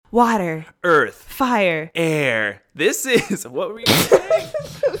water, earth, fire, air. This is, what were you saying?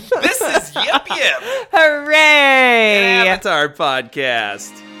 This is Yip Yip, hooray! Avatar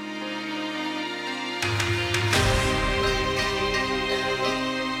podcast.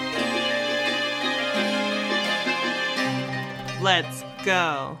 Let's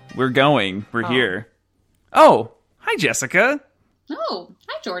go. We're going. We're here. Oh, hi, Jessica. Oh,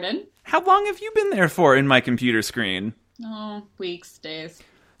 hi, Jordan. How long have you been there for in my computer screen? Oh, weeks, days.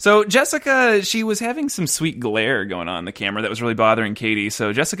 So Jessica, she was having some sweet glare going on in the camera that was really bothering Katie,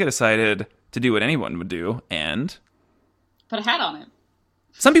 so Jessica decided to do what anyone would do, and Put a hat on it.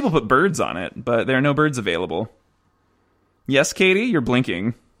 some people put birds on it, but there are no birds available. Yes, Katie, you're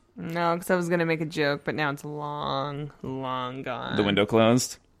blinking. No, because I was going to make a joke, but now it's long gone. The window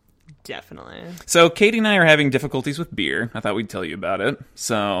closed. Definitely. So Katie and I are having difficulties with beer. I thought we'd tell you about it.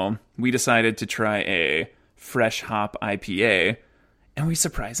 So we decided to try a fresh hop IPA, and we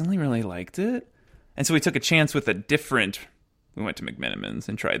surprisingly really liked it. And so we took a chance with we went to McMenamins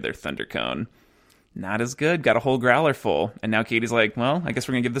and tried their Thunder Cone. Not as good. Got a whole growler full. And now Katie's like, well, I guess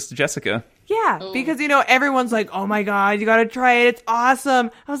we're going to give this to Jessica. Yeah, because, everyone's like, oh my god, you gotta try it, it's awesome.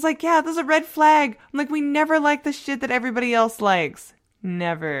 I was like, yeah, there's a red flag. I'm like, we never like the shit that everybody else likes.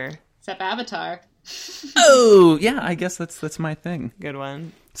 Never. Except Avatar. Oh, yeah, I guess that's my thing. Good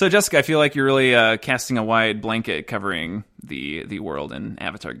one. So, Jessica, I feel like you're really casting a wide blanket covering the world in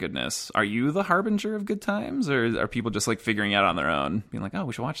Avatar goodness. Are you the harbinger of good times, or are people just, like, figuring it out on their own? Being like, oh,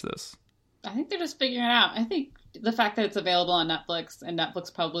 we should watch this. I think they're just figuring it out. I think the fact that it's available on Netflix, and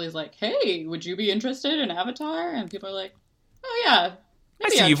Netflix probably is like, hey, would you be interested in Avatar? And people are like, oh, yeah. I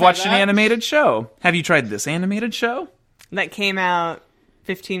see you've watched an animated show. Have you tried this animated show? That came out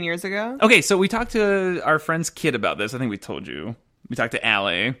 15 years ago? Okay, so we talked to our friend's kid about this. I think we told you. We talked to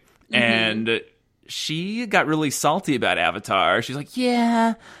Allie, and she got really salty about Avatar. She's like,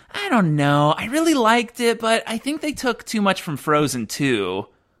 yeah, I don't know. I really liked it, but I think they took too much from Frozen 2.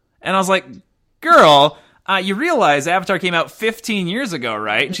 And I was like, girl, you realize Avatar came out 15 years ago,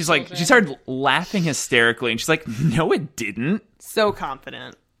 right? And she's like, she started laughing hysterically, and she's like, no, it didn't. So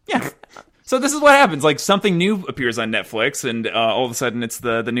confident. Yeah. So this is what happens. Like, something new appears on Netflix, and all of a sudden it's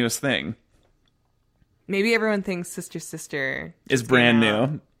the newest thing. Maybe everyone thinks Sister Sister is brand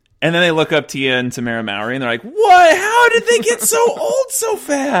new. And then they look up Tia and Tamara Mowry, and they're like, what? How did they get so old so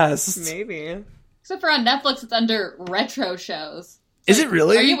fast? Maybe. Except for on Netflix, it's under retro shows. Is it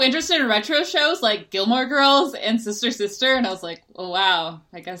really? Are you interested in retro shows like Gilmore Girls and Sister Sister? And I was like, oh, wow,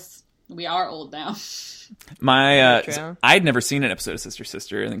 I guess we are old now. I'd never seen an episode of Sister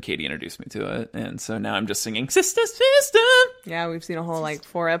Sister, and then Katie introduced me to it. And so now I'm just singing Sister Sister. Yeah, we've seen a whole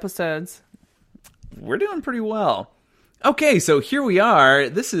 4 episodes. We're doing pretty well. Okay, so here we are.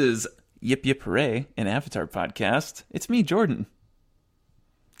 This is Yip Yip Hooray, an Avatar podcast. It's me, Jordan.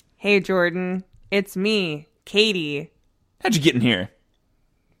 Hey, Jordan. It's me, Katie. How'd you get in here?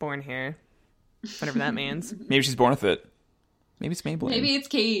 Born here. Whatever that means. Maybe she's born with it. Maybe it's Maybelline. Maybe it's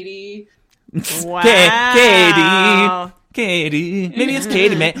Katie. Wow. Katie. Maybe it's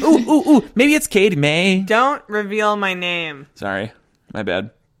Katie May. Ooh. Maybe it's Katie May. Don't reveal my name. Sorry. My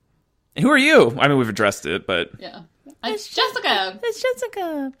bad. And who are you? I mean, we've addressed it, but... Yeah. It's Jessica. It's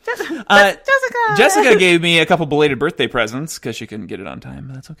Jessica. Jessica. Jessica gave me a couple belated birthday presents because she couldn't get it on time,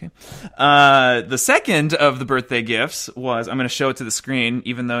 but that's okay. The second of the birthday gifts was, I'm going to show it to the screen,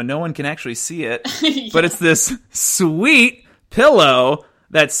 even though no one can actually see it, but it's this sweet pillow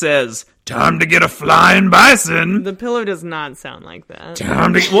that says, time to get a flying bison. The pillow does not sound like that.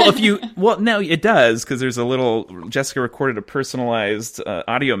 No, it does, because there's a little, Jessica recorded a personalized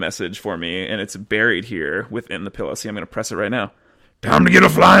audio message for me, and it's buried here within the pillow. See, I'm going to press it right now. Time to get a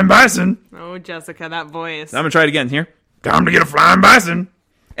flying bison. Oh, Jessica, that voice. I'm going to try it again here. Time to get a flying bison.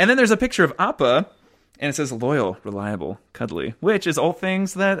 And then there's a picture of Appa, and it says loyal, reliable, cuddly, which is all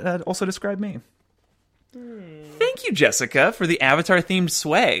things that also describe me. Thank you, Jessica, for the Avatar-themed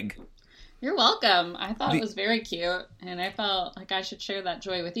swag. You're welcome. I thought it was very cute, and I felt like I should share that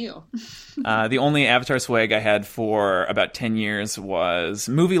joy with you. The only Avatar swag I had for about 10 years was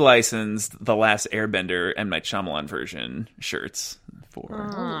movie-licensed The Last Airbender and my Shyamalan version shirts.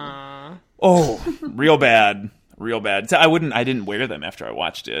 Real bad. Real bad. I didn't wear them after I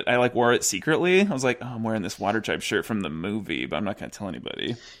watched it. I wore it secretly. I was like, oh, I'm wearing this Watertribe shirt from the movie, but I'm not going to tell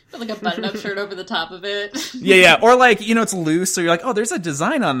anybody. Like a button-up shirt over the top of it. Yeah. Or it's loose, so you're like, oh, there's a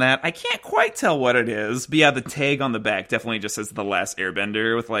design on that. I can't quite tell what it is. But yeah, the tag on the back definitely just says The Last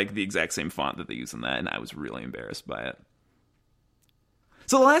Airbender with the exact same font that they use in that, and I was really embarrassed by it.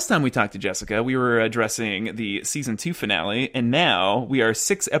 So the last time we talked to Jessica, we were addressing the Season 2 finale, and now we are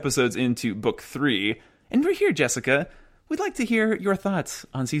 6 episodes into Book 3, and we're here, Jessica. we'd like to hear your thoughts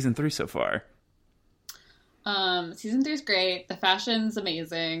on season 3 so far. Season 3 is great. The fashion's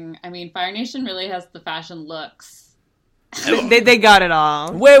amazing. I mean, Fire Nation really has the fashion looks. they got it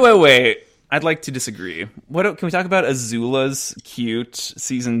all. Wait. I'd like to disagree. Can we talk about Azula's cute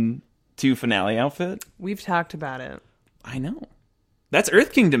season 2 finale outfit? We've talked about it. I know. That's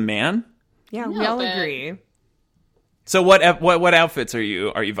Earth Kingdom, man. Yeah, we No, all but- agree. So what outfits are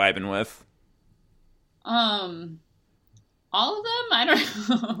you vibing with? All of them? I don't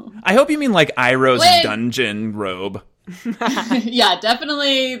know. I hope you mean like Iroh's Wait. dungeon robe. Yeah,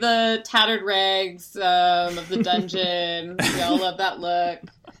 definitely the tattered rags of the dungeon. We all love that look.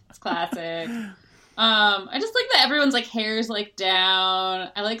 It's classic. I just like that everyone's like hair's like down.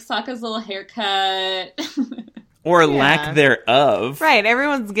 I like Sokka's little haircut. Or Yeah. lack thereof. Right,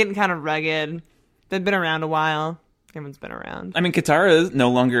 everyone's getting kind of rugged. They've been around a while. Everyone's been around. I mean, Katara no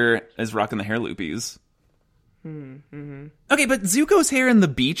longer is rocking the hair loopies. Okay, but Zuko's hair in the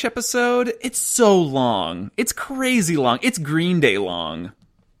beach episode, it's so long. It's crazy long. It's Green Day long.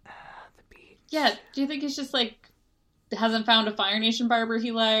 Yeah, do you think he's just like hasn't found a Fire Nation barber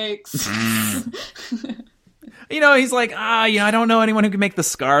he likes? You know, he's like, I don't know anyone who can make the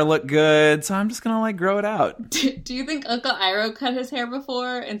scar look good, so I'm just gonna like grow it out. Do you think Uncle Iroh cut his hair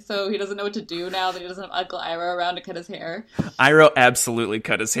before, and so he doesn't know what to do now that he doesn't have Uncle Iroh around to cut his hair? Iroh absolutely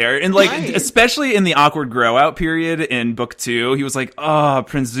cut his hair. And like, Right. especially in the awkward grow out period in book 2, he was like,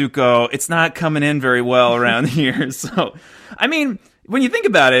 Prince Zuko, it's not coming in very well around here. So, I mean, when you think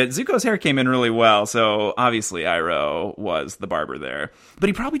about it, Zuko's hair came in really well. So obviously Iroh was the barber there, but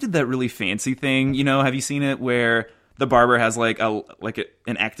he probably did that really fancy thing. You know, have you seen it where the barber has like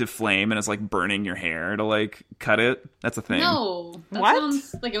an active flame and is like burning your hair to like cut it? That's a thing. No, that What?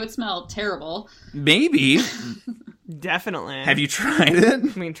 sounds like it would smell terrible. Maybe. Definitely. Have you tried it?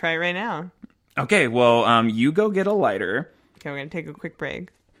 We can try it right now. Okay, well, you go get a lighter. Okay, we're going to take a quick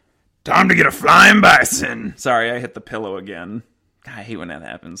break. Time to get a flying bison. Sorry, I hit the pillow again. God, I hate when that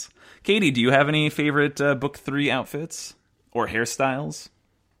happens. Katie, do you have any favorite book 3 outfits or hairstyles?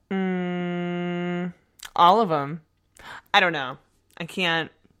 All of them. I don't know. I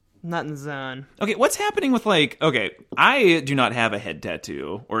can't. Not in the zone. Okay, what's happening with I do not have a head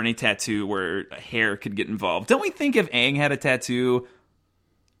tattoo or any tattoo where hair could get involved. Don't we think if Aang had a tattoo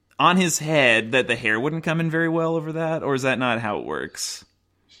on his head that the hair wouldn't come in very well over that? Or is that not how it works?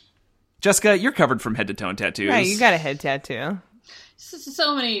 Jessica, you're covered from head to toe in tattoos. Right, you got a head tattoo.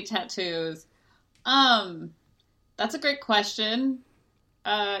 So many tattoos. That's a great question.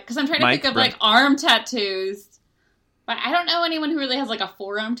 Because I'm trying to Mike, think of Brent. like arm tattoos, but I don't know anyone who really has like a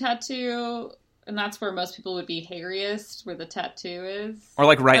forearm tattoo, and that's where most people would be hairiest, where the tattoo is. Or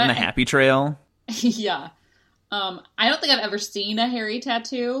like right in the But- happy trail. Yeah. I don't think I've ever seen a hairy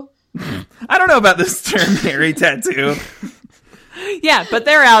tattoo. I don't know about this term, hairy tattoo. Yeah, but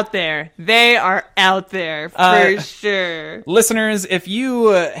they're out there. They are out there for sure. Listeners, if you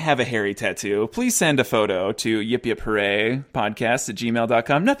have a hairy tattoo, please send a photo to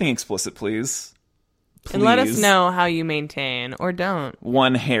yippyipphooraypodcast@gmail.com. Nothing explicit, please. And let us Please. know how you maintain or don't.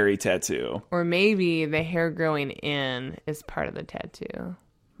 One hairy tattoo. Or maybe the hair growing in is part of the tattoo.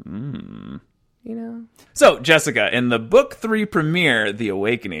 You know? So, Jessica, in the book 3 premiere, The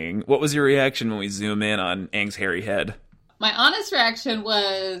Awakening, what was your reaction when we zoom in on Aang's hairy head? My honest reaction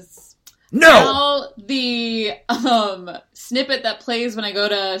was No! now the snippet that plays when I go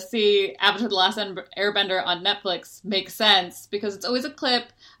to see Avatar: The Last Airbender on Netflix makes sense, because it's always a clip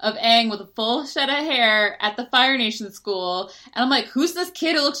of Aang with a full shed of hair at the Fire Nation school, and I'm like, who's this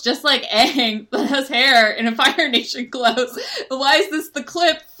kid who looks just like Aang but has hair in a Fire Nation clothes? Why is this the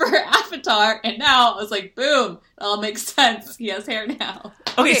clip for Avatar? And now I was like, boom, it all makes sense. He has hair now.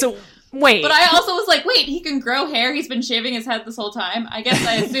 Okay, so Wait. But I also was like, wait, he can grow hair? He's been shaving his head this whole time? I guess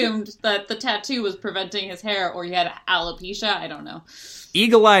I assumed that the tattoo was preventing his hair, or he had alopecia. I don't know.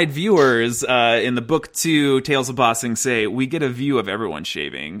 eagle-eyed viewers in the book 2, Tales of Ba Sing Se, we get a view of everyone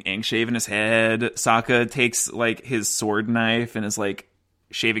shaving. Aang shaving his head. Sokka takes like his sword knife and is like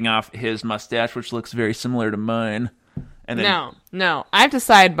shaving off his mustache, which looks very similar to mine. And then No. I have to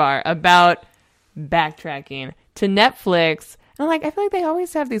sidebar about backtracking to Netflix. And I feel like they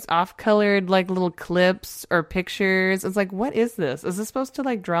always have these off-colored like little clips or pictures. It's like, what is this? Is this supposed to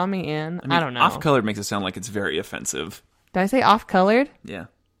like draw me in? I don't know. Off-colored makes it sound like it's very offensive. Did I say off-colored? Yeah.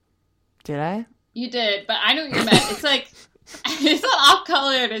 Did I? You did, but I know what you meant. It's like, it's not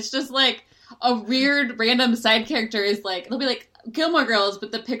off-colored. It's just like a weird random side character is like, it'll be like Gilmore Girls,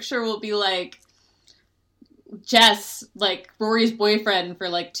 but the picture will be like Jess, like Rory's boyfriend for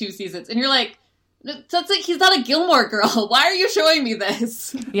like 2 seasons. And you're like, That's like, he's not a Gilmore Girl. Why are you showing me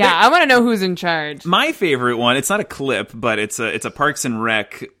this? Yeah, I want to know who's in charge. My favorite one, it's not a clip, but it's a Parks and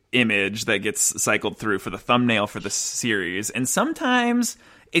Rec image that gets cycled through for the thumbnail for the series. And sometimes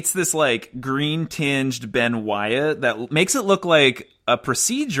it's this like green tinged Ben Wyatt that makes it look like a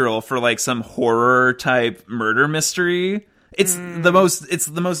procedural for like some horror type murder mystery. It's the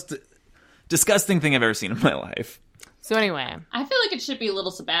most disgusting thing I've ever seen in my life. So anyway, I feel like it should be Little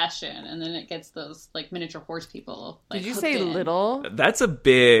Sebastian, and then it gets those like miniature horse people. Like, did you hooked say in. little? That's a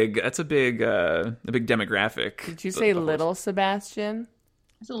big demographic. Did you say little Sebastian?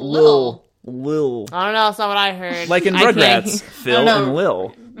 It's a little. Lil. I don't know. That's not what I heard. Like in I can't- Rugrats, Phil know. and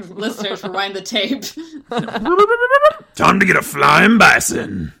Lil. Listeners, rewind the tape. Time to get a flying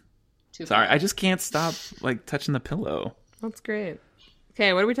bison. Too Sorry, far. I just can't stop like touching the pillow. That's great.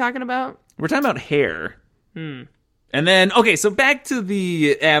 Okay, what are we talking about? We're talking about hair. And then, okay, so back to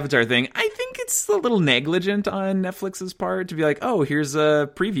the Avatar thing. I think it's a little negligent on Netflix's part to be like, oh, here's a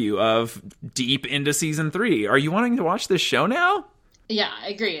preview of deep into season 3. Are you wanting to watch this show now? Yeah, I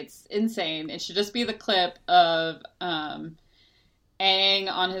agree. It's insane. It should just be the clip of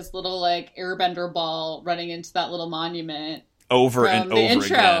Aang on his little like airbender ball running into that little monument Over from and the over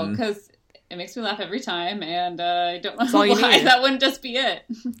intro, again. because it makes me laugh every time, and I don't know all you why need. that wouldn't just be it.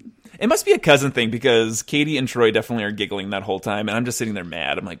 It must be a cousin thing because Katie and Troy definitely are giggling that whole time, and I'm just sitting there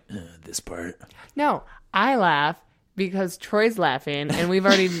mad. I'm like, this part. No, I laugh because Troy's laughing, and we've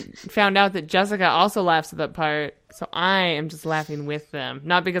already found out that Jessica also laughs at that part. So I am just laughing with them,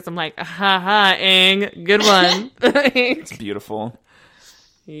 not because I'm like, ha ha, Aang, good one. It's beautiful.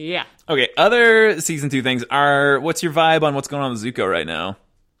 Yeah. Okay, other season 2 things are, what's your vibe on what's going on with Zuko right now?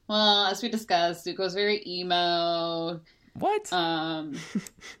 Well, as we discussed, Zuko's very emo. What? It's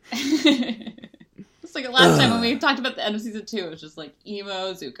like last time when we talked about the end of season 2, it was just like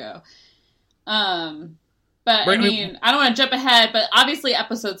emo Zuko. But I mean, I don't want to jump ahead, but obviously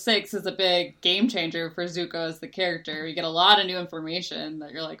episode 6 is a big game changer for Zuko as the character. You get a lot of new information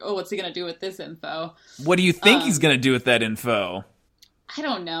that you're like, oh, what's he going to do with this info? What do you think he's going to do with that info? I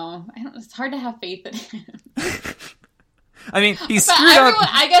don't know. It's hard to have faith in him. I mean, he's But screwed everyone, up.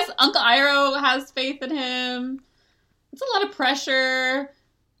 I guess Uncle Iroh has faith in him. It's a lot of pressure.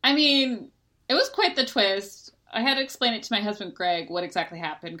 I mean, it was quite the twist. I had to explain it to my husband Greg what exactly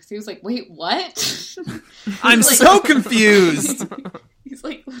happened because he was like, "Wait, what?" I'm like- so confused. He's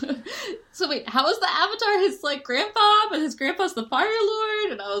like, "So wait, how is the Avatar his like grandpa, but his grandpa's the Fire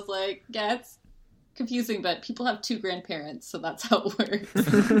Lord?" And I was like, "Yeah, it's confusing, but people have 2 grandparents, so that's how it works."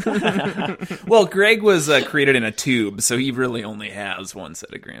 Well, Greg was created in a tube, so he really only has one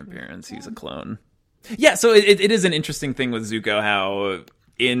set of grandparents. He's a clone. Yeah, so it is an interesting thing with Zuko, how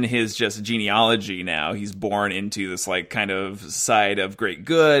in his just genealogy now, he's born into this like kind of side of great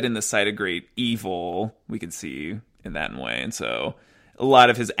good and the side of great evil, we can see in that way. And so a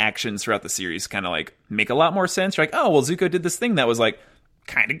lot of his actions throughout the series kind of like make a lot more sense. You're like, oh, well, Zuko did this thing that was like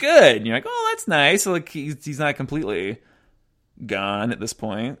kind of good. And you're like, oh, that's nice. So, like he's not completely gone at this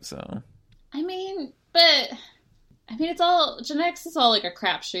point, so... It's all genetics is all like a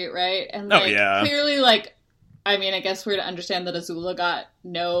crapshoot, right? And Oh, like yeah. clearly, like, I guess we're to understand that Azula got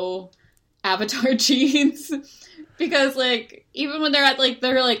no Avatar genes because, like, even when they're at like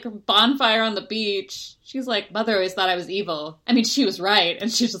their like bonfire on the beach, she's like, "Mother always thought I was evil." I mean, she was right,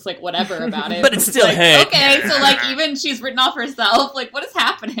 and she's just like, whatever about it. But it's still like, hey. okay. So like, even she's written off herself. Like, what is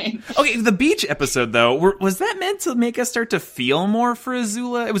happening? Okay, the beach episode, though, was that meant to make us start to feel more for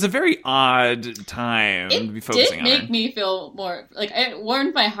Azula? It was a very odd time to be It focusing did on make her. me feel more like it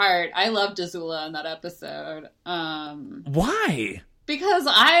warmed my heart. I loved Azula in that episode. Why? Because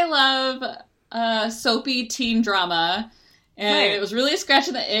I love soapy teen drama, and Right. it was really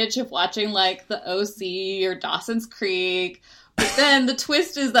scratching the itch of watching like the OC or Dawson's Creek. But then the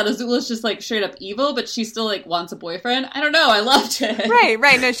twist is that Azula's just like straight up evil, but she still like wants a boyfriend. I don't know. I loved it.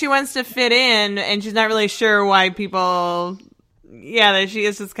 Right. No, she wants to fit in, and she's not really sure why people... Yeah, that she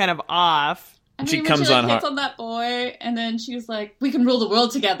is just kind of off. I mean, She when comes she, like, on hits hard. on that boy, and then she's like, "We can rule the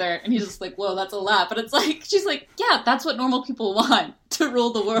world together," and he's just like, "Whoa, that's a lot." But it's like she's like, "Yeah, that's what normal people want, to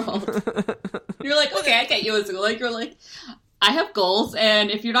rule the world." You're like, "Okay, I get you, Azula." Like, you're like, "I have goals,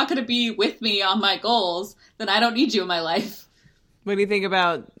 and if you're not going to be with me on my goals, then I don't need you in my life." What do you think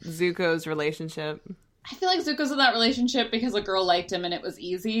about Zuko's relationship? I feel like Zuko's in that relationship because a girl liked him and it was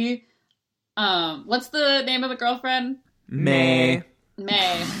easy. What's the name of the girlfriend? May.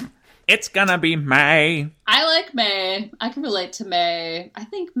 May. It's gonna be May. I like May. I can relate to May. I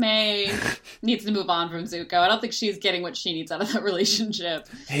think May needs to move on from Zuko. I don't think she's getting what she needs out of that relationship.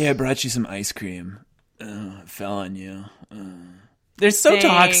 Hey, I brought you some ice cream. It fell on you. They're so Thanks.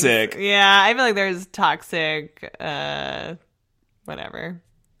 toxic. Yeah, I feel like there's toxic, whatever.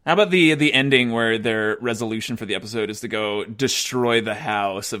 How about the ending where their resolution for the episode is to go destroy the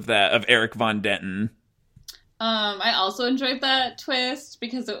house of Eric Von Denton? I also enjoyed that twist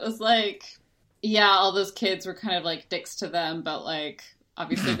because it was like, yeah, all those kids were kind of like dicks to them, but like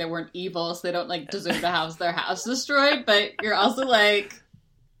obviously they weren't evil, so they don't like deserve to have their house destroyed. But you're also like,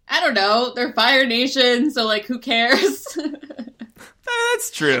 I don't know, they're Fire Nation, so like who cares?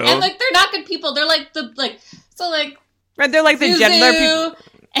 That's true. And like they're not good people. They're like Right, they're like the gentler people.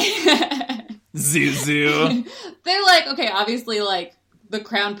 Zuzu. They're like, okay, obviously like the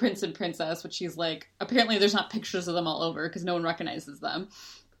crown prince and princess, which he's like, apparently there's not pictures of them all over because no one recognizes them.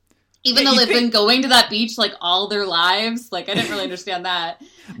 Even though they've been going to that beach like all their lives. Like I didn't really understand that.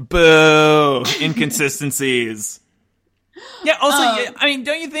 Boo. Inconsistencies. Yeah, also, I mean,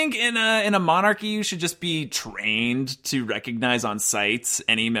 don't you think in a monarchy you should just be trained to recognize on sight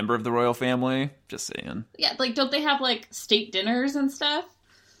any member of the royal family? Just saying. Yeah, like don't they have like state dinners and stuff?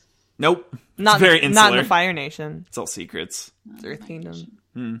 Nope. Not it's very insular. Not in the Fire Nation. It's all secrets. It's Earth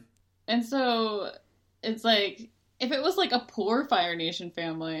Kingdom. And so it's like, if it was like a poor Fire Nation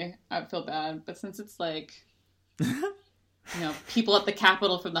family, I'd feel bad. But since it's like, people at the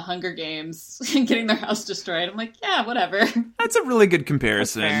Capitol from the Hunger Games getting their house destroyed, I'm like, yeah, whatever. That's a really good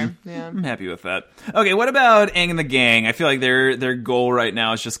comparison. Yeah. I'm happy with that. Okay, what about Aang and the gang? I feel like their goal right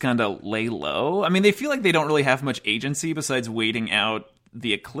now is just kind of lay low. I mean, they feel like they don't really have much agency besides waiting out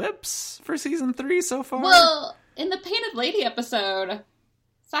the eclipse for season 3 so far. Well, in the Painted Lady episode,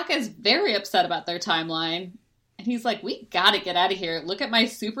 Sokka is very upset about their timeline. And he's like, we gotta get out of here. Look at my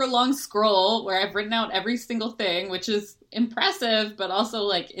super long scroll where I've written out every single thing, which is impressive, but also,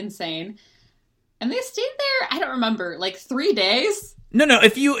 like, insane. And they stayed there, I don't remember, like 3 days? No,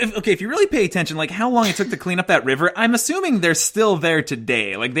 if you really pay attention, like how long it took to clean up that river, I'm assuming they're still there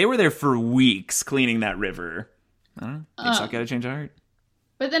today. Like, they were there for weeks cleaning that river. I don't know. Think Sokka had a change of heart.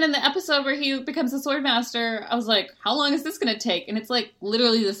 But then in the episode where he becomes a sword master, I was like, how long is this going to take? And it's like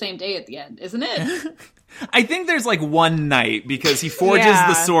literally the same day at the end, isn't it? I think there's like one night because he forges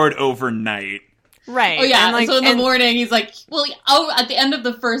the sword overnight. Right. Oh, yeah. And, like, so in the morning, he's like, well, at the end of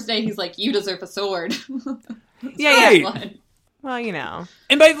the first day, he's like, you deserve a sword. Yeah. Fun. Well,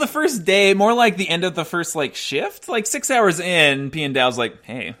 And by the first day, more like the end of the first like shift, like 6 hours in, Piandao's like,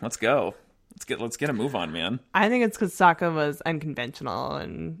 hey, let's go. Let's get a move on, man. I think it's because Sokka was unconventional,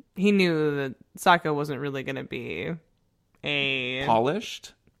 and he knew that Sokka wasn't really going to be a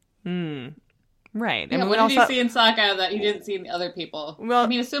polished. Right. Yeah, I mean, what did you see in Sokka that he didn't see in the other people? Well, I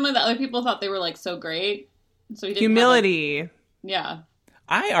mean, assuming the other people thought they were like so great, so he didn't humility. Yeah.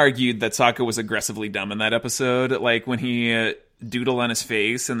 I argued that Sokka was aggressively dumb in that episode, like when he doodled on his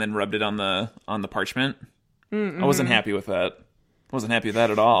face and then rubbed it on the parchment. I wasn't happy with that. Wasn't happy with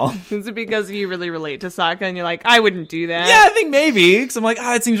that at all. Is it because you really relate to Sokka and you're like, I wouldn't do that? Yeah, I think maybe. Because I'm like,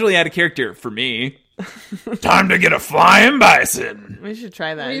 it seems really out of character for me. Time to get a flying bison. We should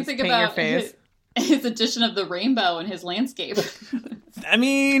try that. What do you Just think paint about your face? his addition of the rainbow in his landscape? I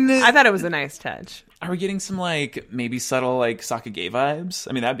mean, I thought it was a nice touch. Are we getting some like maybe subtle like Sokka gay vibes?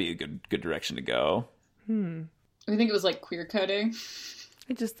 I mean, that'd be a good direction to go. I think it was like queer coding.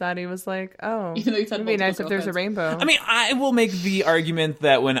 I just thought he was like, oh, Even though he's had it'd be nice multiple if there's a girlfriends. rainbow. I mean, I will make the argument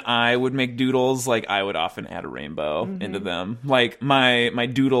that when I would make doodles, like I would often add a rainbow into them. Like my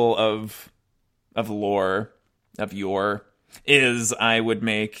doodle of lore of yore is I would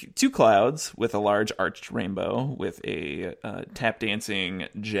make 2 clouds with a large arched rainbow with a tap dancing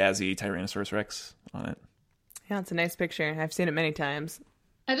jazzy Tyrannosaurus Rex on it. Yeah, it's a nice picture. I've seen it many times.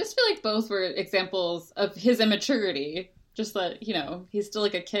 I just feel like both were examples of his immaturity. Just that, he's still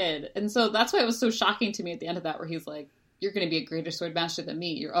like a kid. And so that's why it was so shocking to me at the end of that, where he's like, you're going to be a greater sword master than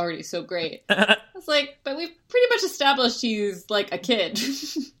me. You're already so great. I was like, but we've pretty much established he's like a kid.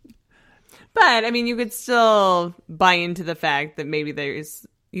 But, I mean, you could still buy into the fact that maybe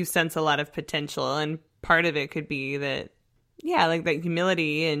you sense a lot of potential. And part of it could be that, yeah, like that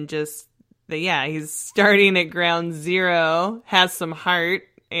humility and just that, yeah, he's starting at ground zero, has some heart,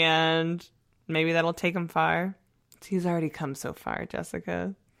 and maybe that'll take him far. He's already come so far,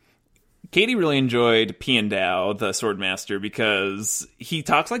 Jessica. Katie really enjoyed Piandao, the swordmaster, because he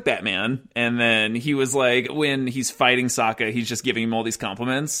talks like Batman, and then he was like, when he's fighting Sokka, he's just giving him all these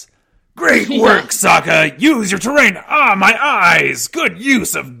compliments. Great work, Sokka! Use your terrain! Ah, my eyes! Good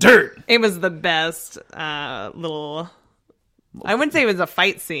use of dirt! It was the best little... I wouldn't say it was a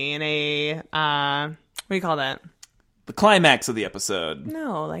fight scene, what do you call that? The climax of the episode.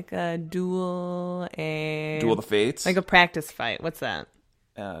 No, like a duel, Duel of the Fates? like a practice fight. What's that?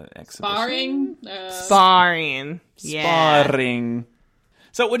 exhibition? Sparring. Yeah. Sparring.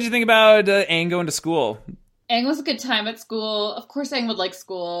 So what did you think about Aang going to school? Aang was a good time at school. Of course, Aang would like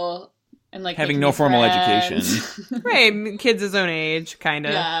school and like Having making no new formal friends. education. Right, kids his own age, kind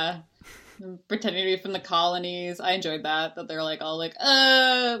of. Yeah. Pretending to be from the colonies. I enjoyed that they're like all like,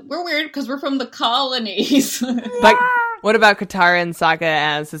 we're weird because we're from the colonies. But what about Katara and Sokka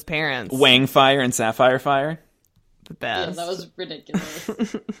as his parents? Wang Fire and Sapphire Fire. The Yeah, best. that was ridiculous.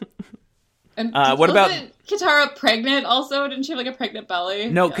 And What about- wasn't Katara pregnant also? Didn't she have like a pregnant belly?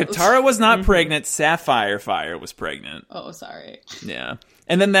 No, Yeah, that was- Katara was not pregnant. Sapphire Fire was pregnant. Oh, sorry. Yeah.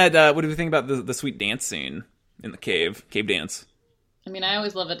 And then that, what do you think about the sweet dance scene in the cave dance? I mean, I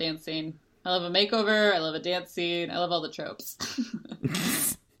always love a dance scene. I love a makeover. I love a dance scene. I love all the tropes.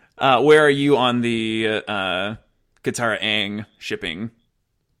 Where are you on the Katara Aang shipping?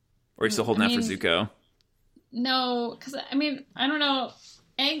 Or are you still holding out for Zuko? No, because I mean, I don't know.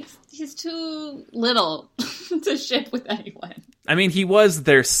 Aang, he's too little to ship with anyone. I mean, he was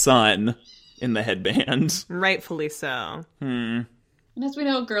their son in the headband. Rightfully so. And as we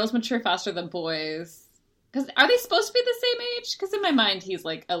know, girls mature faster than boys. Because are they supposed to be the same age? Because in my mind, he's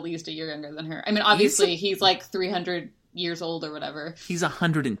like at least a year younger than her. I mean, obviously, he's like 300 years old or whatever. He's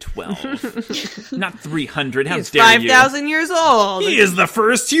 112. Not 300. How He's dare you? 5,000 years old. He is the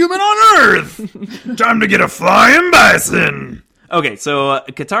first human on Earth! Time to get a flying bison! Okay, so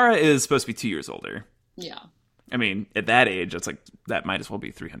Katara is supposed to be 2 years older. Yeah. I mean, at that age, it's like, that might as well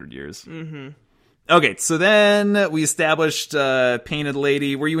be 300 years. Mm-hmm. Okay, so then we established Painted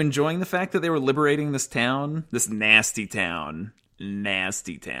Lady. Were you enjoying the fact that they were liberating this town? This nasty town.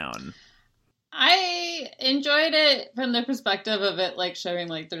 Nasty town. I enjoyed it from the perspective of it, like, showing,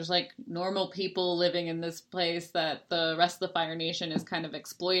 like, there's, like, normal people living in this place that the rest of the Fire Nation is kind of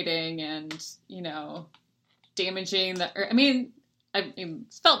exploiting and, you know, damaging the... I mean,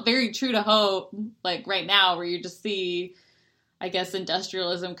 it's felt very true to home, like, right now, where you just see... I guess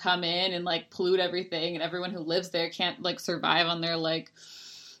industrialism come in and like pollute everything, and everyone who lives there can't like survive on their like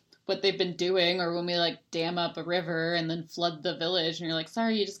what they've been doing, or when we like dam up a river and then flood the village and you're like,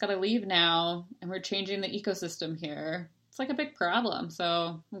 sorry, you just gotta leave now, and we're changing the ecosystem here. It's like a big problem,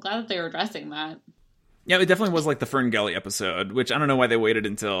 so I'm glad that they were addressing that. Yeah, it definitely was like the Fern Gully episode, which I don't know why they waited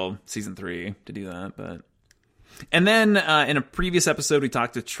until season 3 to do that, but... And then in a previous episode, we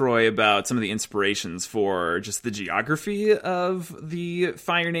talked to Troy about some of the inspirations for just the geography of the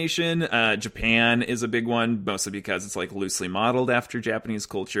Fire Nation. Japan is a big one, mostly because it's like loosely modeled after Japanese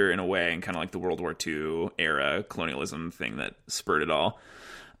culture in a way, and kind of like the World War II era colonialism thing that spurred it all.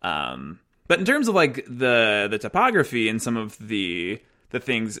 But in terms of like the topography and some of the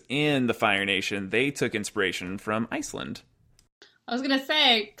things in the Fire Nation, they took inspiration from Iceland. I was gonna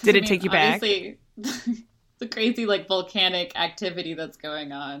say, Did it take you back? Obviously, the crazy like volcanic activity that's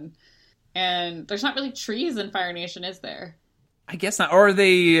going on, and there's not really trees in Fire Nation, is there? I guess not. Or are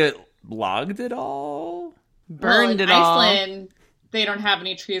they logged it all? Burned in it all. Iceland, they don't have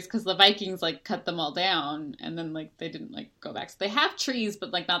any trees because the Vikings like cut them all down, and then like they didn't like go back. So they have trees,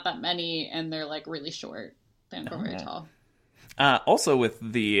 but like not that many, and they're like really short. They don't grow very tall. Also, with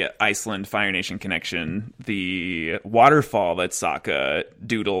the Iceland Fire Nation connection, the waterfall that Sokka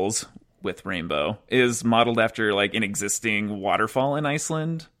doodles with Rainbow is modeled after like an existing waterfall in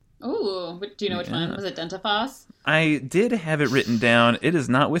Iceland. Ooh, do you know which one? Was it Dentafoss? I did have it written down. It is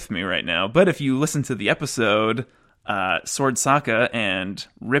not with me right now, but if you listen to the episode Sword Sokka and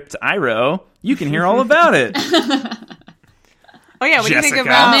Ripped Iroh, you can hear all about it. Oh yeah, what do you think Jessica.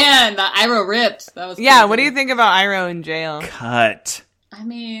 about... Man, the Iroh ripped. That was Yeah, crazy. what do you think about Iroh in jail? Cut. I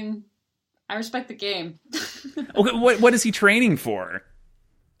mean, I respect the game. Okay, what is he training for?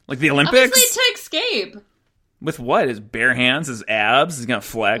 Like the Olympics? Obviously to escape. With what? His bare hands, his abs? He's gonna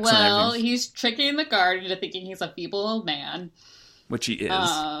flex and Well, everything. he's tricking the guard into thinking he's a feeble old man. Which he is.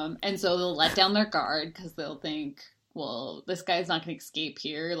 And so they'll let down their guard because they'll think, well, this guy's not going to escape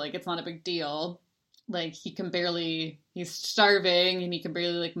here. Like, it's not a big deal. Like, he's starving and he can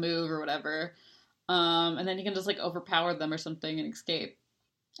barely, like, move or whatever. And then he can just, like, overpower them or something and escape.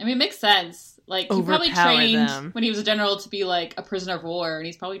 I mean, it makes sense. Like, he probably Overpower trained them. when he was a general to be, like, a prisoner of war, and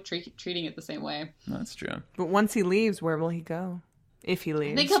he's probably treating it the same way. That's true. But once he leaves, where will he go? If he I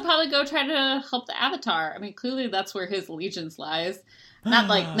leaves. think he'll probably go try to help the Avatar. I mean, clearly that's where his allegiance lies. Not,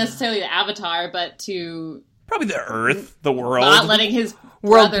 like, necessarily the Avatar, but to Probably the Earth, the world. not letting his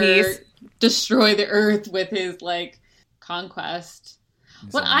World brother peace. destroy the Earth with his, like, conquest.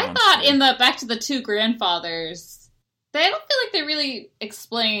 He's What a I monster. thought in the Back to the Two Grandfathers, I don't feel like they really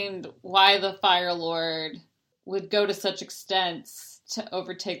explained why the Fire Lord would go to such extents to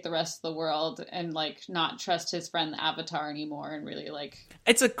overtake the rest of the world and like not trust his friend the Avatar anymore and really like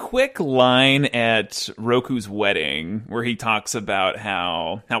It's a quick line at Roku's wedding where he talks about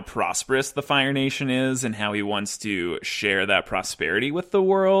how prosperous the Fire Nation is and how he wants to share that prosperity with the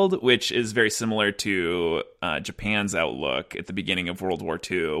world, which is very similar to Japan's outlook at the beginning of World War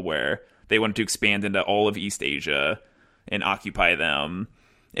II, where they wanted to expand into all of East Asia and occupy them.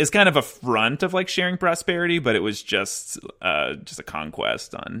 It's kind of a front of like sharing prosperity, but it was just a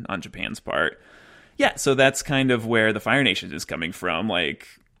conquest on Japan's part. Yeah, so that's kind of where the Fire Nation is coming from. Like,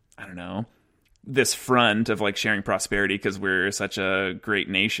 I don't know, this front of like sharing prosperity because we're such a great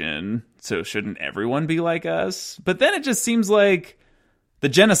nation. So shouldn't everyone be like us? But then it just seems like the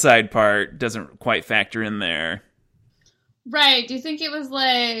genocide part doesn't quite factor in there. Right. Do you think it was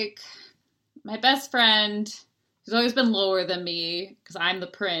like my best friend, who's always been lower than me because I'm the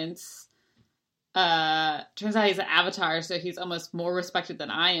prince, turns out he's an Avatar, so he's almost more respected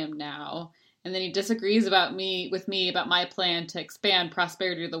than I am now. And then he disagrees with me about my plan to expand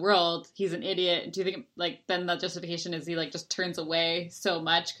prosperity to the world. He's an idiot. Do you think like then the justification is he like just turns away so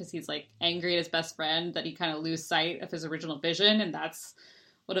much because he's like angry at his best friend that he kind of lose sight of his original vision, and that's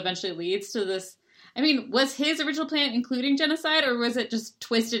what eventually leads to this? I mean, was his original plan including genocide, or was it just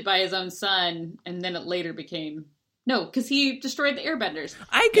twisted by his own son and then it later became no? Because he destroyed the Airbenders.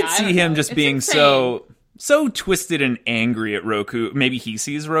 I could see him just It's being insane. so twisted and angry at Roku. Maybe he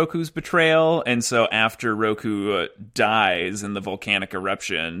sees Roku's betrayal, and so after Roku dies in the volcanic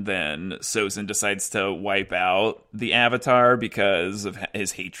eruption, then Sozin decides to wipe out the Avatar because of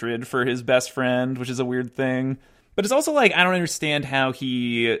his hatred for his best friend, which is a weird thing. But it's also like, I don't understand how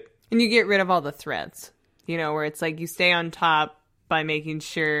he... And you get rid of all the threats, you know, where it's like you stay on top by making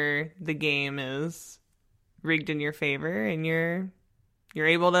sure the game is rigged in your favor and you're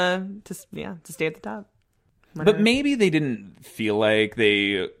able to stay at the top. Whatever. But maybe they didn't feel like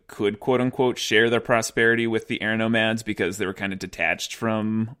they could, quote unquote, share their prosperity with the air nomads because they were kind of detached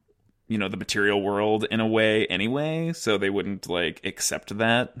from, you know, the material world in a way anyway. So they wouldn't like accept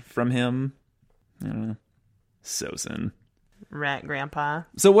that from him. I don't know. Sozin. Rat grandpa.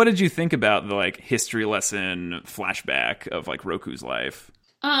 So what did you think about the like history lesson flashback of like Roku's life?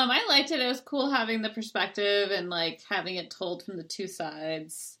 I liked it. It was cool having the perspective and like having it told from the two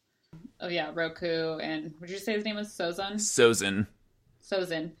sides. Oh yeah, Roku and what did you say his name was? Sozin.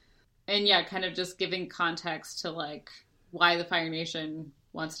 And yeah, kind of just giving context to like why the Fire Nation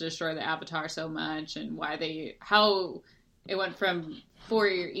wants to destroy the Avatar so much and how it went from 4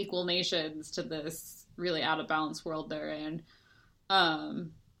 equal nations to this really out of balance world they're in.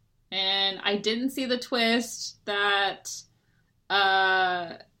 And I didn't see the twist that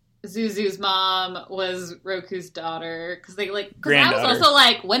Zuzu's mom was Roku's daughter, because I was also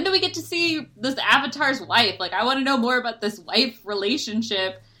like, when do we get to see this Avatar's wife? Like, I want to know more about this wife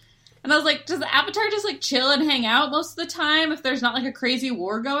relationship. And I was like, does the Avatar just like chill and hang out most of the time if there's not like a crazy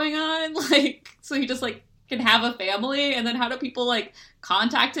war going on? Like, so he just like can have a family, and then how do people like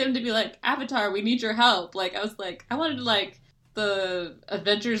contact him to be like, Avatar, we need your help? Like, I was like, I wanted like the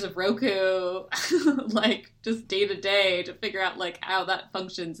adventures of Roku, like just day to day to figure out like how that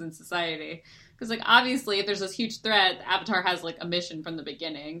functions in society. Because like obviously if there's this huge threat, the Avatar has like a mission from the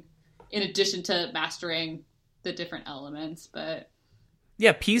beginning, in addition to mastering the different elements. But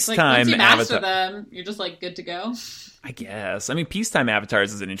yeah, peacetime like, once you master Avatar. them, you're just like good to go. I guess. I mean, peacetime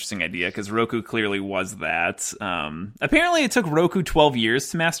avatars is an interesting idea because Roku clearly was that. Apparently, it took Roku 12 years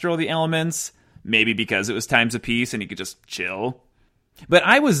to master all the elements. Maybe because it was times of peace and he could just chill. But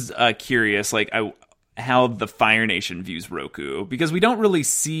I was curious, like, how the Fire Nation views Roku, because we don't really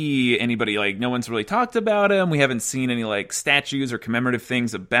see anybody, like, no one's really talked about him. We haven't seen any, like, statues or commemorative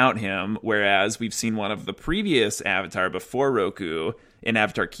things about him, whereas we've seen one of the previous Avatar before Roku in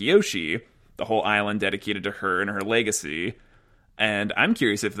Avatar Kyoshi, the whole island dedicated to her and her legacy. And I'm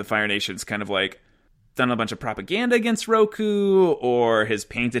curious if the Fire Nation's kind of, like, done a bunch of propaganda against Roku, or has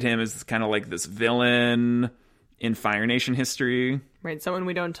painted him as kind of like this villain in Fire Nation history. Right, someone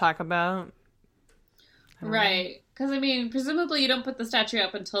we don't talk about. Right. Because, I mean, presumably you don't put the statue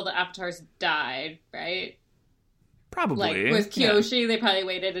up until the Avatars died, right? Probably. Like, with Kyoshi, they probably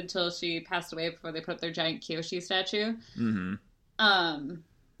waited until she passed away before they put up their giant Kyoshi statue. Mm-hmm.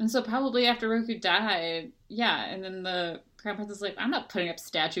 And so probably after Roku died, yeah, and then the Crown Prince is like, I'm not putting up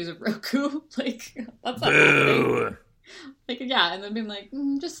statues of Roku. Like, that's not happening. Like, yeah, and then being like,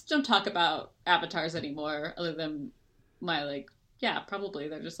 just don't talk about avatars anymore, other than my, like, yeah, probably.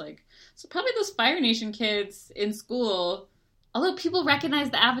 They're just like, so probably those Fire Nation kids in school, although people recognize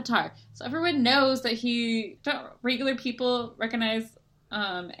the Avatar, so everyone knows that regular people recognize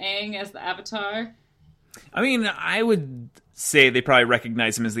Aang as the Avatar. I mean, I would say they probably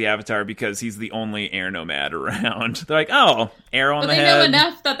recognize him as the Avatar because he's the only air nomad around. They're like, oh, arrow on But the they head. know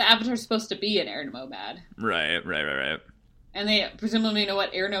enough that the Avatar's supposed to be an air nomad. Right. And they presumably know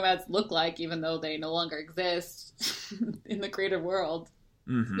what air nomads look like, even though they no longer exist in the greater world.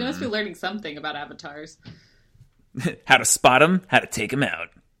 Mm-hmm. They must be learning something about avatars. How to spot him, how to take him out.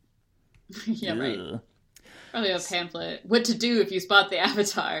 Yeah, right. Ugh. Probably a pamphlet. What to do if you spot the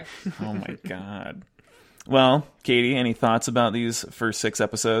avatar. Oh my god. Well, Katie, any thoughts about these first 6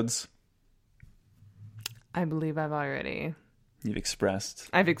 episodes I believe you've expressed?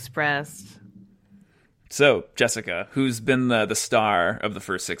 I've expressed. So, Jessica, who's been the star of the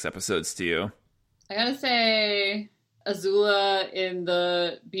first 6 episodes to you? I gotta say, Azula in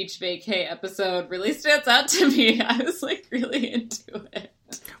the beach vacay episode really stands out to me. I was like really into it.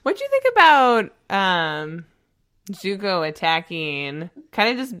 What'd you think about Zuko attacking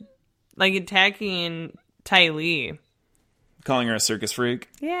Ty Lee? Calling her a circus freak?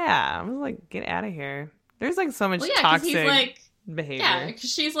 Yeah, I was like, get out of here. There's like so much Well, yeah, 'cause toxic he's like, behavior. yeah,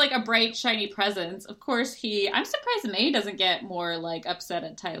 because she's like a bright, shiny presence. Of course, I'm surprised May doesn't get more like upset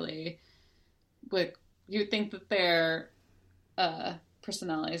at Ty Lee. But you'd think that their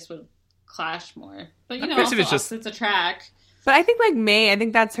personalities would clash more. But you know, Especially if also it's just- opposites attract. But I think like May, I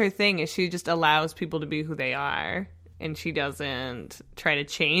think that's her thing, is she just allows people to be who they are. And she doesn't try to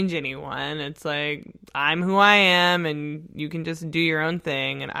change anyone. It's like, I'm who I am, and you can just do your own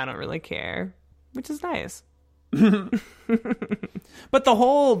thing, and I don't really care. Which is nice. But the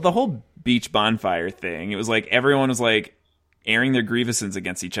whole beach bonfire thing, it was like everyone was like airing their grievances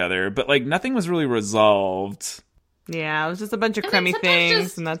against each other, but like nothing was really resolved. Yeah, it was just a bunch of I mean, crummy sometimes things.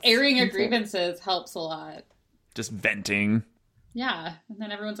 just And that's airing your that's it. grievances helps a lot. Just venting. Yeah, and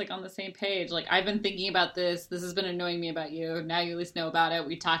then everyone's like on the same page. Like, I've been thinking about this. This has been annoying me about you. Now you at least know about it.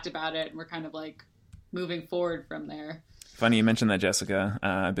 We talked about it, and we're kind of like moving forward from there. Funny you mentioned that,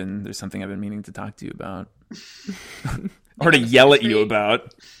 Jessica. There's something I've been meaning to talk to you about. Or to yell at you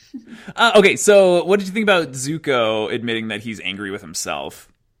about. Okay, so what did you think about Zuko admitting that he's angry with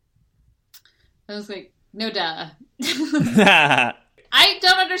himself? I was like, no duh. I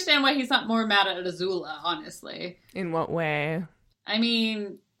don't understand why he's not more mad at Azula, honestly. In what way? I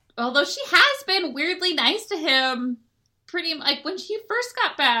mean, although she has been weirdly nice to him, pretty like when she first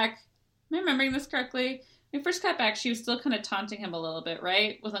got back. Am I remembering this correctly? When he first got back, she was still kind of taunting him a little bit,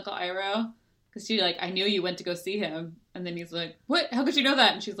 right? With Uncle Iroh. Because she like, I knew you went to go see him. And then he's like, what? How could you know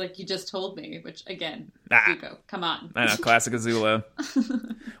that? And she's like, you just told me. Which, again, Zuko, come on. I know, classic Azula.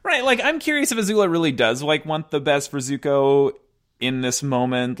 Right, like, I'm curious if Azula really does, like, want the best for Zuko in this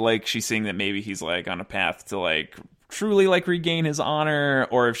moment. Like, she's seeing that maybe he's, like, on a path to, like, truly, like, regain his honor.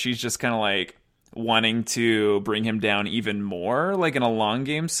 Or if she's just kind of, like, wanting to bring him down even more, like, in a long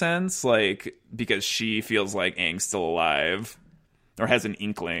game sense. Like, because she feels like Aang's still alive. Or has an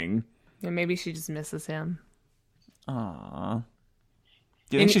inkling. And maybe she just misses him. Aww.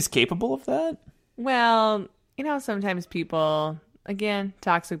 Do you think she's capable of that? Well, you know, sometimes people, again,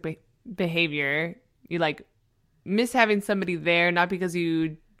 toxic behavior, you like miss having somebody there, not because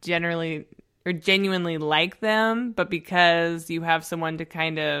you generally or genuinely like them, but because you have someone to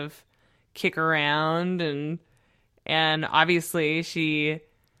kind of kick around, and obviously she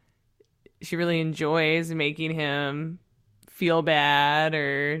really enjoys making him feel bad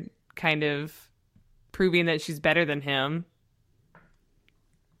or kind of proving that she's better than him.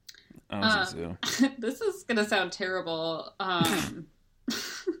 This is gonna sound terrible. But I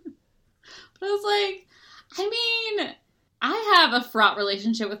was like, I mean, I have a fraught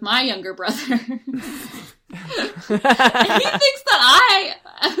relationship with my younger brother. And he thinks that I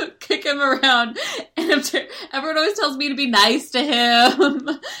kick him around, and everyone always tells me to be nice to him, and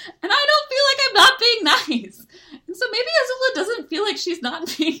I don't feel like I'm not being nice. And so maybe Azula doesn't feel like she's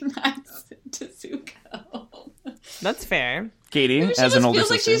not being nice to Zuko. That's fair. Katie, Maybe she as just an older feels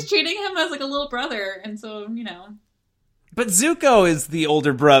like sister. she's treating him as like a little brother, and so, you know. But Zuko is the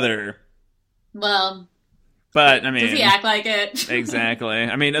older brother. Well, But, I mean... does he act like it? Exactly.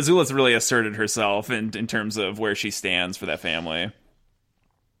 I mean, Azula's really asserted herself in terms of where she stands for that family.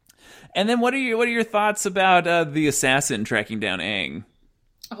 And then what are your thoughts about the assassin tracking down Aang?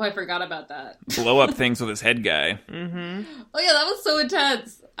 Oh, I forgot about that. Blow up things with his head guy. Mm-hmm. Oh yeah, that was so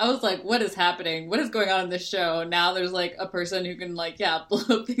intense. I was like, what is happening? What is going on in this show? Now there's like a person who can like, yeah,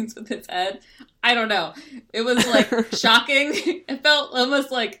 blow up things with his head. I don't know. It was like shocking. It felt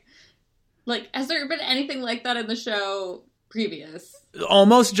almost like has there been anything like that in the show previous?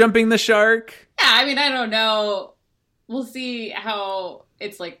 Almost jumping the shark. Yeah, I mean, I don't know. We'll see how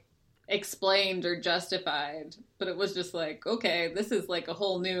it's like explained or justified. But it was just like, okay, this is like a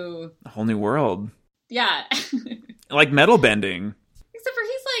whole new A whole new world. Yeah. Like metal bending. Except for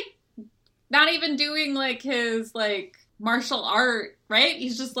he's like not even doing like his like martial art, right?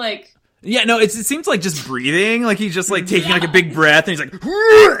 He's just like Yeah, no, it seems like just breathing. Like he's just like taking like a big breath, and he's like,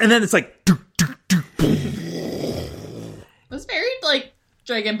 and then it's like. it was very like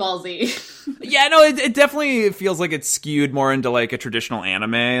Dragon Ball Z. Yeah, no, it definitely feels like it's skewed more into like a traditional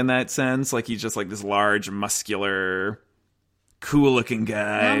anime in that sense. Like he's just like this large, muscular, cool-looking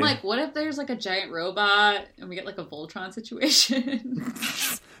guy. And I'm like, what if there's like a giant robot and we get like a Voltron situation?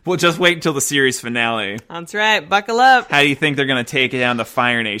 We'll just wait until the series finale. That's right. Buckle up. How do you think they're going to take down the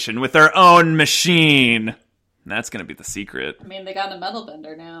Fire Nation with their own machine? That's going to be the secret. I mean, they got a metal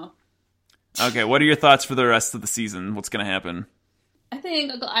bender now. Okay, what are your thoughts for the rest of the season? What's going to happen? I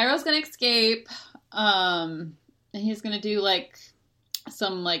think Uncle Iroh's gonna escape, and he's gonna do like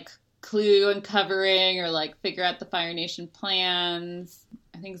some like clue uncovering or like figure out the Fire Nation plans.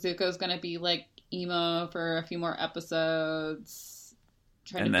 I think Zuko's gonna be like emo for a few more episodes,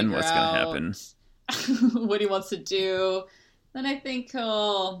 trying And to then figure what's out gonna happen? what he wants to do. Then I think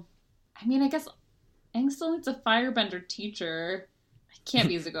he'll. I mean, I guess Aang still needs a firebender teacher. Can't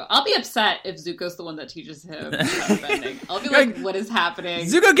be Zuko. I'll be upset if Zuko's the one that teaches him firebending. I'll be like, what is happening?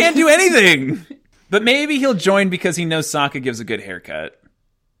 Zuko can't do anything! But maybe he'll join because he knows Sokka gives a good haircut.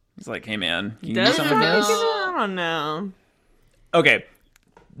 He's like, hey man, you need Does some it? of this? I don't know. Okay,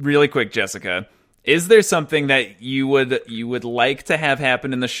 really quick, Jessica. Is there something that you would like to have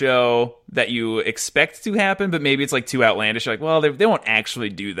happen in the show that you expect to happen, but maybe it's like too outlandish? You're like, well, they won't actually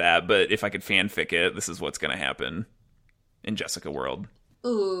do that, but if I could fanfic it, this is what's going to happen in Jessica World.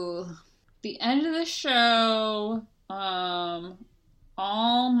 Ooh. The end of the show, all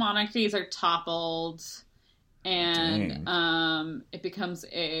monarchies are toppled, and it becomes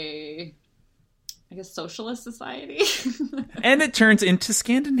a, I guess, socialist society. And it turns into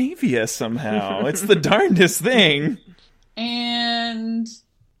Scandinavia somehow. It's the darndest thing. And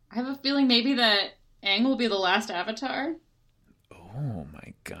I have a feeling maybe that Aang will be the last Avatar. Oh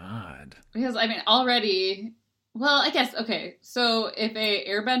my god. Because, I mean, already... Well, I guess, okay, so if a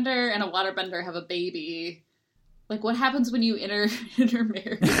airbender and a waterbender have a baby, like, what happens when you intermarry? Also,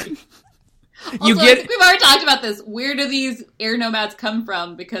 I think we've already talked about this. Where do these air nomads come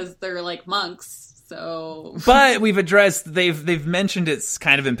from? Because they're, like, monks, so... But we've addressed, they've mentioned it's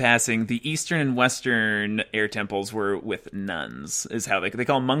kind of in passing, the Eastern and Western air temples were with nuns, is how they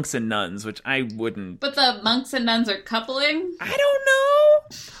call them monks and nuns, which I wouldn't... But the monks and nuns are coupling? I don't know!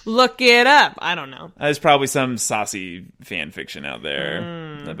 Look it up. I don't know. There's probably some saucy fan fiction out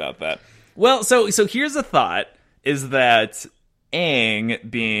there about that. Well, so here's a thought, is that Aang,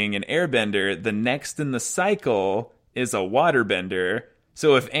 being an airbender, the next in the cycle is a waterbender.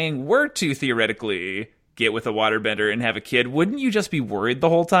 So if Aang were to theoretically get with a waterbender and have a kid, wouldn't you just be worried the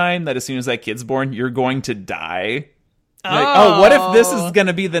whole time that as soon as that kid's born, you're going to die? Like, what if this is going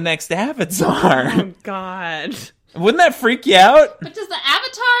to be the next Avatar? Oh, God. Wouldn't that freak you out? But does the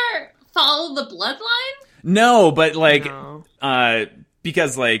Avatar follow the bloodline? No, but like, No.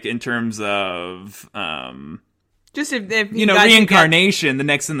 because like in terms of, Just if reincarnation, the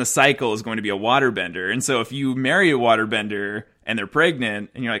next in the cycle is going to be a waterbender. And so if you marry a waterbender and they're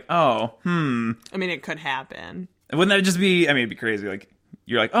pregnant and you're like, I mean, it could happen. wouldn't that just be, I mean, it'd be crazy. Like,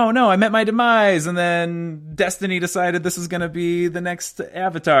 you're like, oh no, I met my demise. And then Destiny decided this is going to be the next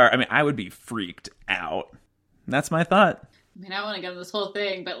Avatar. I mean, I would be freaked out. That's my thought. I mean, I want to get into this whole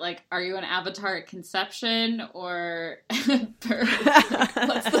thing, but, like, are you an Avatar at conception or birth?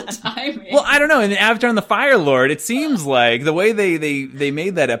 What's the timing? Well, I don't know. In the Avatar and the Fire Lord, it seems like the way they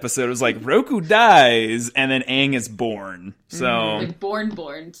made that episode was like Roku dies and then Aang is born. So like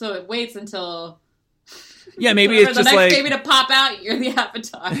born. So it waits until yeah, maybe for it's the just next like baby to pop out. You're the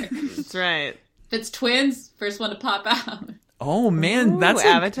Avatar. That's right. If it's twins, first one to pop out. oh man, that's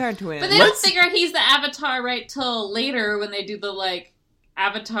Avatar twins. But they don't figure out he's the Avatar right till later when they do the, like,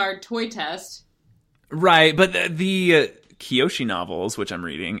 Avatar toy test. right. But the Kyoshi novels, which I'm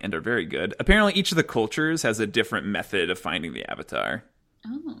reading and are very good, apparently each of the cultures has a different method of finding the Avatar.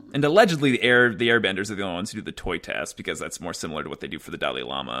 Oh. And allegedly, the airbenders are the only ones who do the toy test because that's more similar to what they do for the Dalai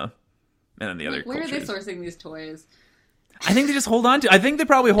Lama. And then the other Where cultures. are they sourcing these toys? I think they just hold on to. I think they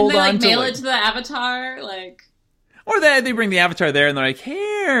probably hold and they, on like, to. mail it to the Avatar, like. Or they bring the Avatar there and they're like,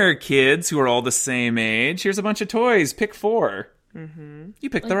 here, kids who are all the same age, here's a bunch of toys. Pick 4. Mm-hmm. You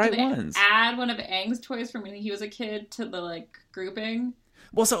pick the right do they ones. Add one of Aang's toys from when he was a kid to the, like, grouping.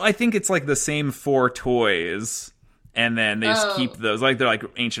 Well, so I think it's like the same 4 toys, and then they just keep those. Like, they're like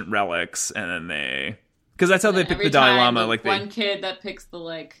ancient relics, and then they. Because that's how they pick the Dalai Lama. Like one kid that picks the,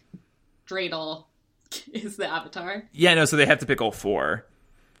 like, dreidel is the Avatar. Yeah, no, so they have to pick all 4.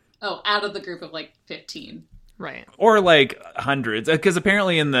 Oh, out of the group of like 15. Right. Or like hundreds, because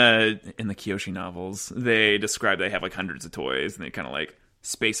apparently in the Kyoshi novels they describe they have like hundreds of toys, and they kind of like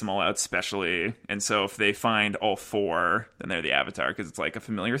space them all out specially. And so if they find all 4, then they're the Avatar, because it's like a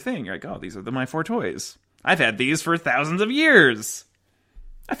familiar thing. You're like, oh, these are my 4 toys. I've had these for thousands of years.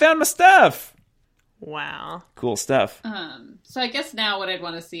 I found my stuff. Wow. Cool stuff. So I guess now what I'd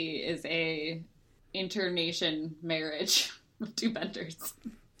want to see is a internation marriage with 2 benders.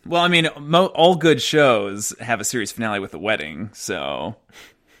 Well, I mean, all good shows have a series finale with a wedding, so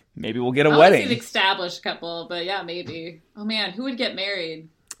maybe we'll get a I wedding. want to see an established couple, but yeah, maybe. Oh man, who would get married?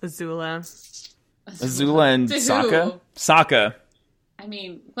 Azula. Azula and To who? Sokka? Sokka. I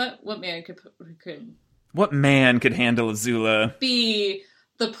mean, what man could What man could handle Azula? be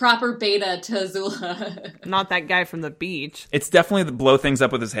the proper beta to Azula? Not that guy from the beach. It's definitely the blow things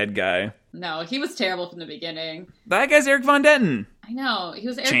up with his head guy. No, he was terrible from the beginning. That guy's Eric Von Detten. I know. He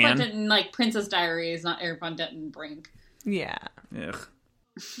was Eric Chan. Von Detten, like Princess Diaries, not Eric Von Detten Brink. Yeah. Ugh.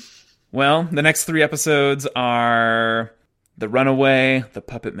 Well, the next 3 episodes are The Runaway, The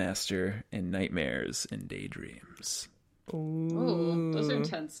Puppet Master, and Nightmares and Daydreams. Ooh, those are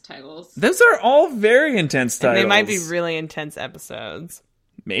intense titles. Those are all very intense And titles. they might be really intense episodes.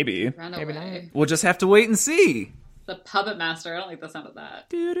 Maybe. Runaway. We'll just have to wait and see. The Puppet Master. I don't like the sound of that.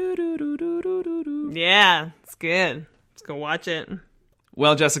 Yeah, it's good. Let's go watch it.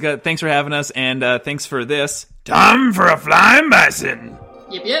 Well, Jessica, thanks for having us, and thanks for this. Time for a flying bison!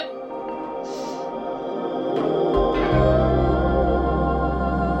 Yep, yep.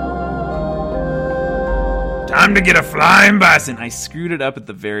 Time to get a flying bison! I screwed it up at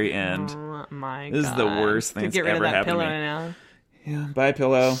the very end. Oh my This is the God. worst thing To that's get rid ever of that happened to pillow me. now. Yeah, bye,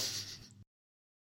 pillow.